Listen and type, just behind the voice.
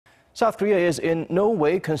South Korea is in no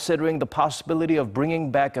way considering the possibility of bringing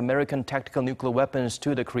back American tactical nuclear weapons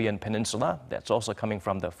to the Korean Peninsula. That's also coming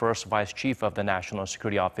from the first Vice Chief of the National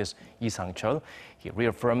Security Office, Sang-chul. He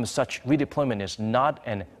reaffirmed such redeployment is not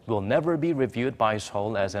and will never be reviewed by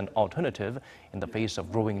Seoul as an alternative in the face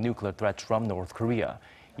of growing nuclear threats from North Korea.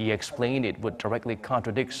 He explained it would directly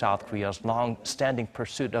contradict South Korea's long-standing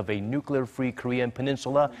pursuit of a nuclear-free Korean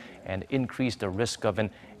peninsula and increase the risk of an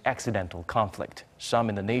accidental conflict. Some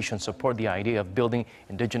in the nation support the idea of building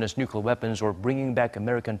indigenous nuclear weapons or bringing back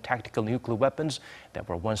American tactical nuclear weapons that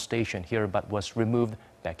were once stationed here but was removed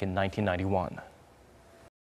back in 1991.